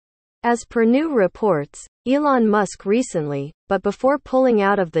As per new reports, Elon Musk recently, but before pulling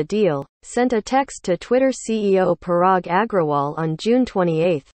out of the deal, sent a text to Twitter CEO Parag Agrawal on June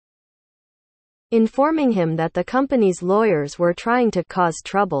 28, informing him that the company's lawyers were trying to cause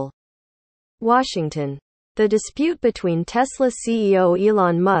trouble. Washington. The dispute between Tesla CEO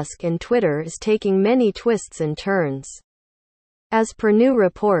Elon Musk and Twitter is taking many twists and turns. As per new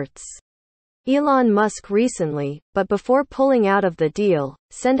reports, Elon Musk recently, but before pulling out of the deal,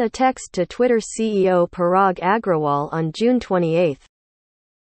 sent a text to Twitter CEO Parag Agrawal on June 28,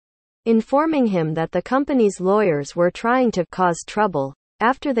 informing him that the company's lawyers were trying to cause trouble,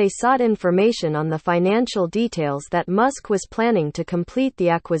 after they sought information on the financial details that Musk was planning to complete the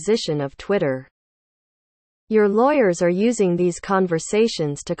acquisition of Twitter. "Your lawyers are using these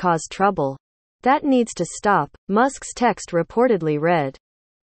conversations to cause trouble. That needs to stop," Musk's text reportedly read.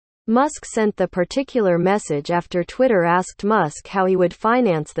 Musk sent the particular message after Twitter asked Musk how he would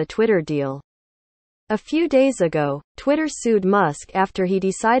finance the Twitter deal. A few days ago, Twitter sued Musk after he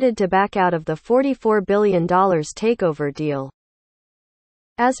decided to back out of the $44 billion takeover deal.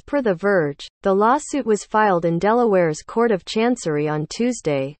 As per The Verge, the lawsuit was filed in Delaware's Court of Chancery on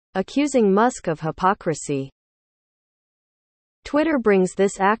Tuesday, accusing Musk of hypocrisy. Twitter brings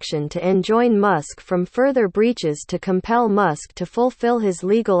this action to enjoin Musk from further breaches, to compel Musk to fulfill his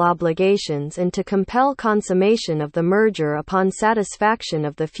legal obligations and to compel consummation of the merger upon satisfaction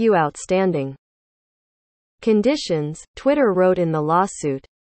of the few outstanding conditions, Twitter wrote in the lawsuit.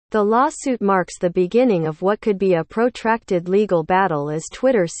 The lawsuit marks the beginning of what could be a protracted legal battle as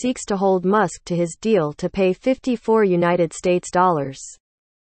Twitter seeks to hold Musk to his deal to pay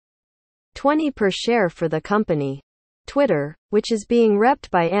 $54.20 per share for the company. Twitter, which is being repped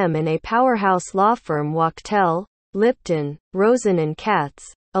by M&A powerhouse law firm Wachtell, Lipton, Rosen &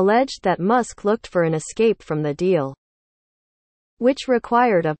 Katz, alleged that Musk looked for an escape from the deal, which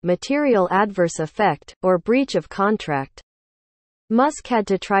required a material adverse effect or breach of contract. Musk had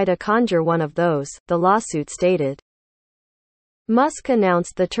to try to conjure one of those, the lawsuit stated. Musk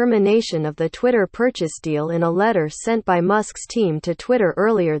announced the termination of the Twitter purchase deal in a letter sent by Musk's team to Twitter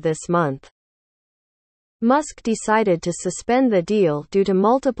earlier this month. Musk decided to suspend the deal due to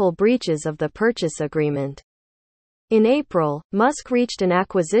multiple breaches of the purchase agreement. In April, Musk reached an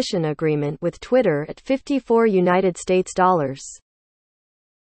acquisition agreement with Twitter at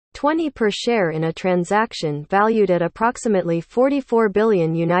 $54.20 per share in a transaction valued at approximately $44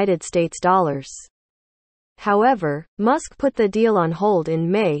 billion. However, Musk put the deal on hold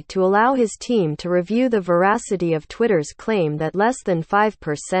in May to allow his team to review the veracity of Twitter's claim that less than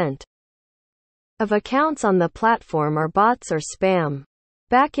 5% of accounts on the platform are bots or spam.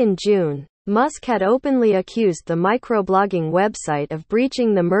 Back in June, Musk had openly accused the microblogging website of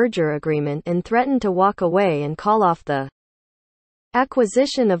breaching the merger agreement and threatened to walk away and call off the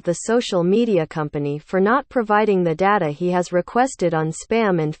acquisition of the social media company for not providing the data he has requested on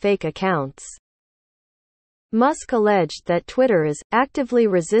spam and fake accounts. Musk alleged that Twitter is actively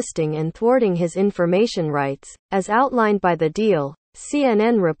resisting and thwarting his information rights, as outlined by the deal,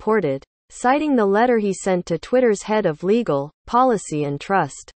 CNN reported, citing the letter he sent to Twitter's head of legal, policy and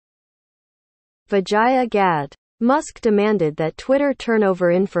trust, Vijaya Gadde. Musk demanded that Twitter turn over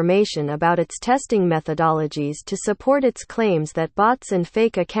information about its testing methodologies to support its claims that bots and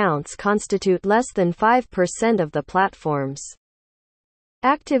fake accounts constitute less than 5% of the platform's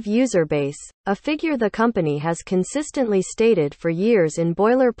active user base, a figure the company has consistently stated for years in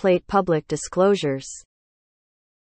boilerplate public disclosures.